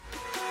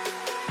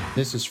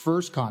This is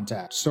First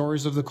Contact,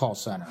 Stories of the Call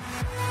Center.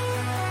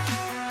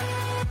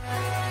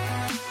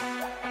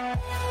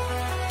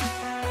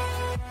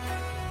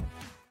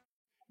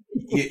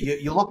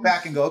 You look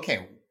back and go,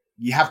 okay,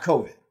 you have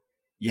COVID,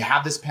 you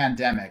have this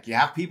pandemic, you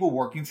have people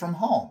working from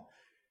home.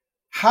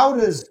 How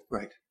does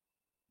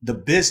the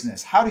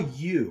business, how do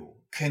you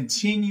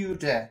continue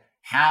to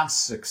have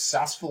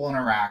successful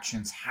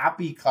interactions,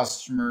 happy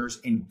customers,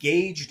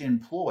 engaged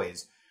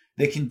employees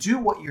that can do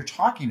what you're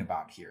talking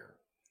about here,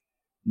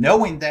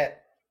 knowing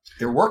that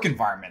their work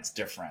environment's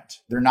different?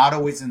 They're not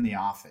always in the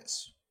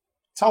office.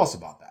 Tell us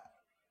about that.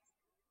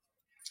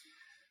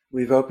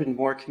 We've opened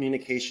more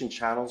communication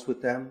channels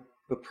with them,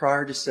 but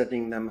prior to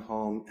sending them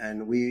home,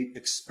 and we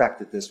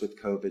expected this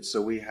with COVID,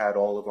 so we had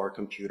all of our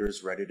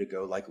computers ready to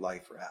go like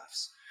life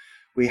rafts.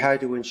 We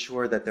had to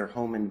ensure that their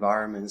home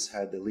environments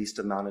had the least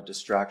amount of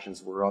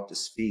distractions, were up to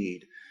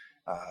speed,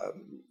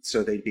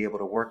 so they'd be able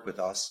to work with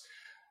us.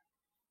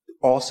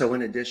 Also,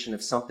 in addition,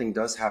 if something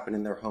does happen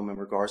in their home in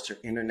regards to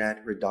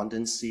internet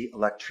redundancy,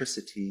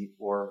 electricity,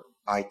 or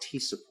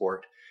IT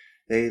support,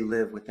 they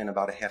live within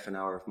about a half an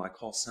hour of my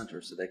call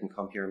center, so they can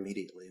come here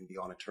immediately and be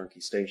on a turnkey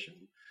station.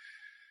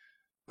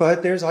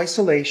 But there's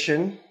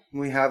isolation.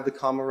 We have the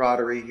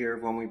camaraderie here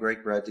when we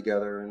break bread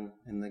together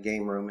in the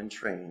game room and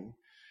train.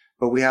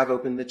 But we have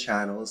opened the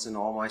channels, and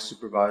all my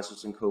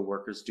supervisors and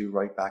coworkers do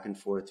write back and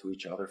forth to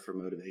each other for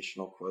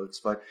motivational quotes.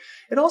 But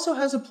it also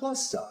has a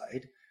plus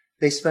side.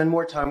 They spend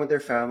more time with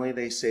their family.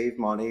 They save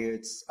money.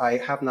 I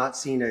have not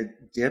seen a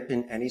dip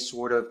in any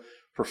sort of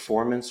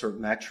performance or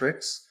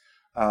metrics.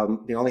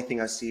 The only thing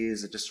I see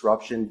is a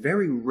disruption,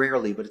 very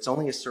rarely, but it's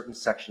only a certain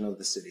section of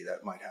the city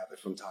that might have it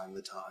from time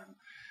to time.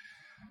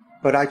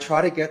 But I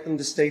try to get them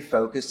to stay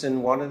focused,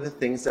 and one of the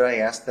things that I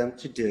ask them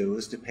to do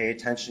is to pay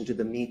attention to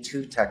the Me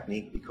Too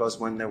technique, because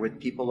when they're with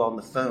people on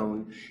the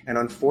phone, and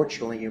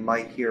unfortunately you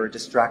might hear a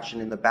distraction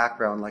in the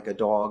background like a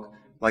dog,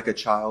 like a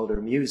child, or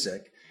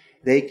music,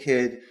 they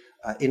could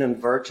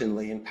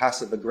inadvertently and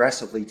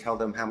passive-aggressively tell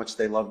them how much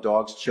they love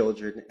dogs,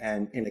 children,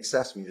 and in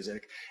excess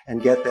music,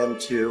 and get them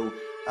to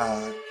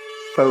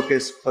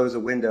focus, close a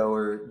window,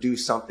 or do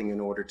something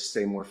in order to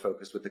stay more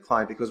focused with the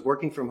client. Because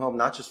working from home,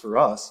 not just for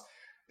us,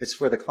 it's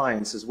for the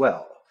clients as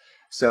well.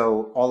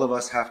 So all of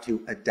us have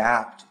to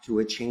adapt to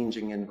a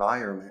changing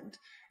environment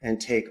and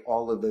take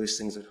all of those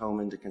things at home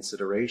into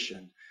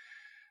consideration.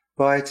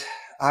 But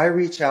I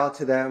reach out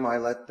to them. I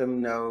let them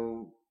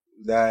know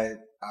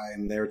that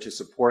I'm there to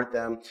support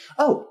them.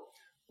 Oh,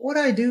 what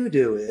I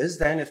do is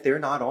then, if they're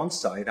not on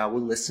site, I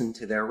will listen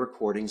to their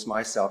recordings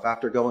myself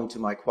after going to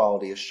my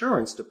quality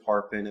assurance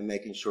department and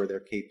making sure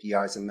their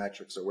KPIs and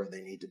metrics are where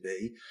they need to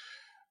be.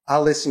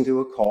 I'll listen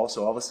to a call,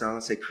 so all of a sudden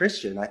I'll say,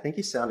 Christian, I think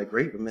you sounded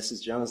great with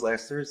Mrs. Jones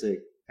last Thursday,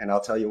 and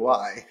I'll tell you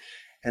why.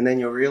 And then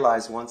you'll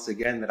realize once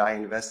again that I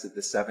invested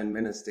the 7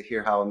 minutes to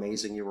hear how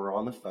amazing you were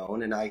on the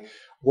phone, and I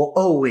will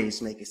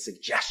always make a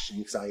suggestion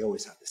because I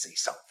always have to say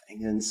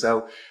something. And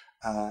so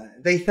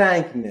they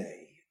thank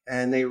me,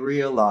 and they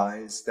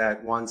realize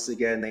that once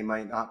again they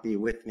might not be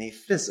with me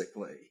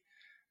physically,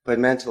 but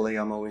mentally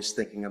I'm always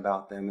thinking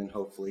about them, and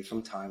hopefully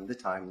from time to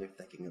time they're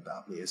thinking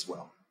about me as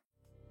well.